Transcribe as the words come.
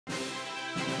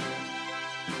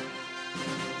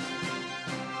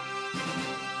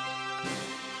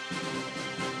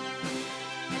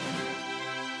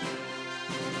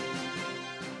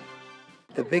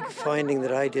the big finding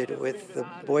that I did with the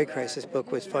Boy Crisis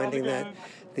book was finding that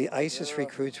the ISIS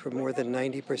recruits were more than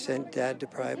 90%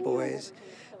 dad-deprived boys.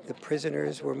 The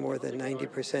prisoners were more than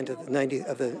 90% of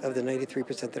the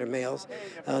 93% that are males.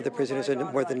 The prisoners are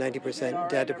more than 90%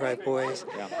 dad-deprived boys.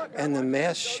 And the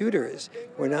mass shooters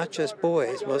were not just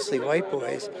boys, mostly white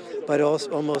boys, but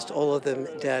also almost all of them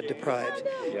dad-deprived.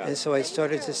 And so I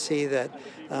started to see that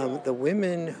the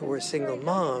women who were single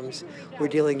moms were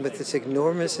dealing with this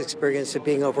enormous experience of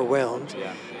being overwhelmed.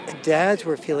 Dads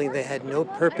were feeling they had no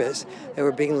purpose, they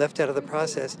were being left out of the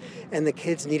process, and the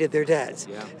kids needed their dads.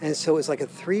 And so it was like a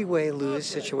three-way lose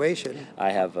situation.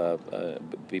 I have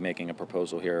be making a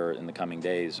proposal here in the coming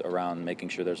days around making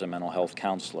sure there's a mental health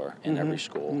counselor in every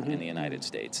school in the United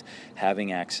States,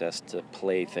 having access to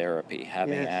play therapy,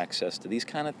 having access to these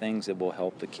kind of things that will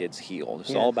help the kids heal.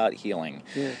 It's all about healing.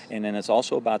 And then it's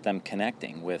also about them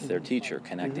connecting with their teacher,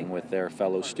 connecting with their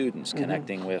fellow students,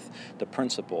 connecting with the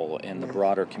principal and the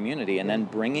broader community, and then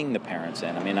bringing the parents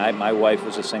in. I mean, my wife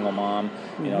was a single mom.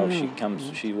 You know,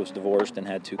 she was divorced and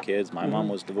had 2 kids. My mom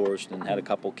was divorced and had a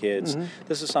couple kids.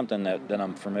 This is something that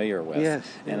I'm familiar with,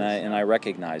 and I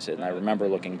recognize it. And I remember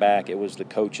looking back, it was the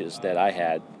coaches that I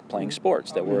had playing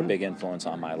sports that were a big influence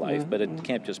on my life. But it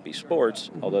can't just be sports,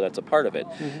 although that's a part of it.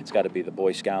 It's got to be the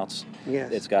Boy Scouts.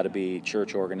 It's got to be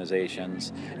church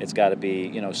organizations. It's got to be,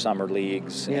 you know, summer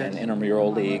leagues and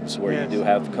intramural leagues where you do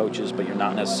have coaches, but you're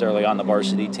not necessarily on the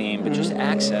varsity team, but just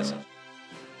access.